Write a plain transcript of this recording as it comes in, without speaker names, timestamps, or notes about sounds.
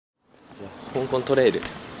香港トレイル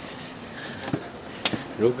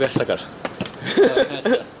録画したから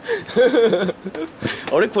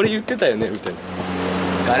あれこれ言ってたよねみたいな。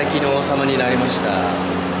瓦礫の王様になりました。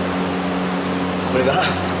これが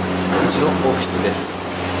うちのオフィスで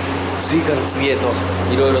す。次から次へと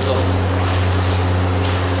いろいろと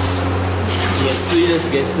下水です。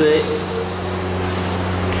下水。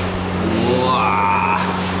うわ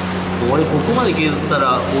ー、俺ここまで削った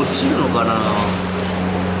ら落ちるのかな。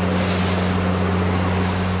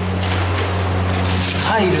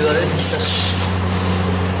タイルが出てきたし、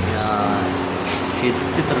いやー削っ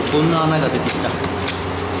てたらこんな穴が出てきた。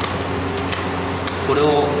これを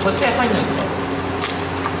こっちは入んないですか。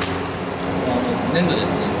粘土で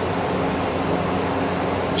すね。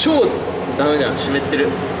超ダメじゃん、湿ってる。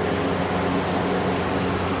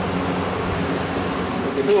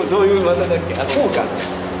どういう技だっけ。あ、こうか。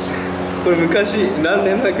これ昔何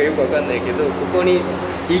年前かよくわかんないけど、ここに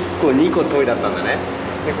1個2個トイレだったんだね。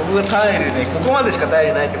でここがタイルで、ここまでしかタイ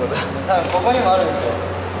ルないってことだ。多分ここにもあるんですよ。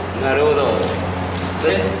なるほど。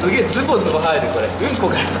すげえズボズボ入る。これうんこ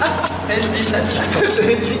から先人たちだ。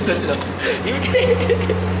先人たちだ。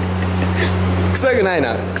臭くない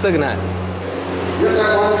な。臭くない。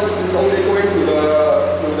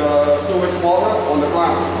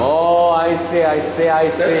Oh, I see, I see, I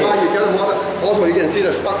see. That's why you get water. Also, you can see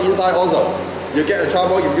the stuck inside. Also, you get a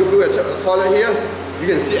trouble. If you do a toilet here, you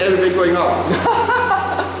can see everything going up.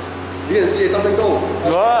 You can see it doesn't go.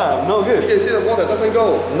 Wow, no good. You can see the water doesn't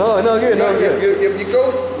go. No, no good, no good. If it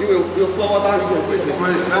goes, you will flow down. You can see it's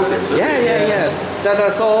very expensive. So Yeah.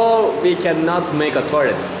 That's all. We cannot make a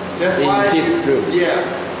toilet in this room. Yeah,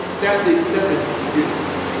 that's the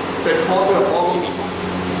cause of the problem.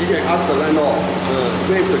 You can ask the landlord,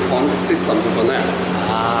 where's the system to connect?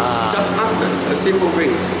 Just ask them the simple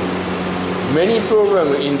things. Many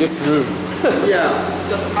problems in this room. Yeah,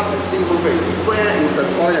 just ask the simple thing. Where is the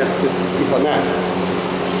toilet to connect?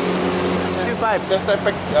 Two pipe. That's the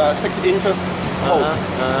big 6 inches hole.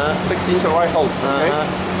 6-inch wide hole. Okay.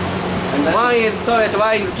 And then, One is toilet,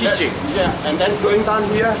 one is kitchen. Yeah, and then going down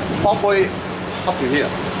here, probably up to here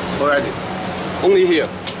already. Only here.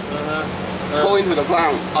 Going to the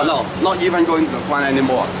ground. Oh no, not even going to the ground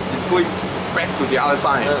anymore. It's going back to the other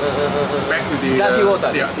side. Back to the dirty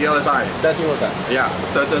water. The other side. Dirty water. Yeah,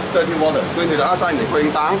 the dirty water going to the other side and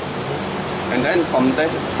going down, and then from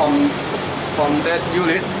that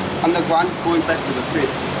unit underground going back to the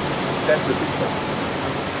street. That's the system.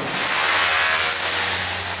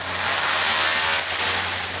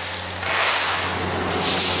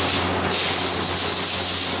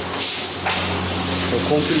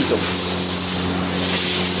 Concrete.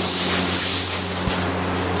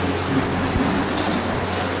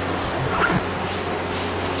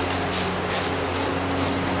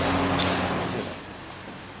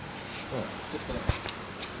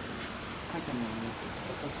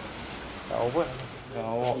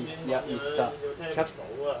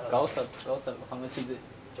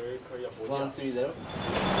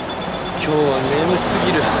 今日は眠す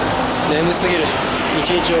ぎる。一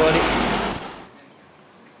日終わり。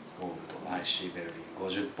IC ベルリン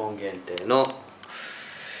50本限定の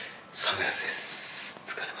サングラスです。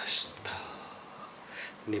疲れました。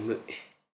眠い。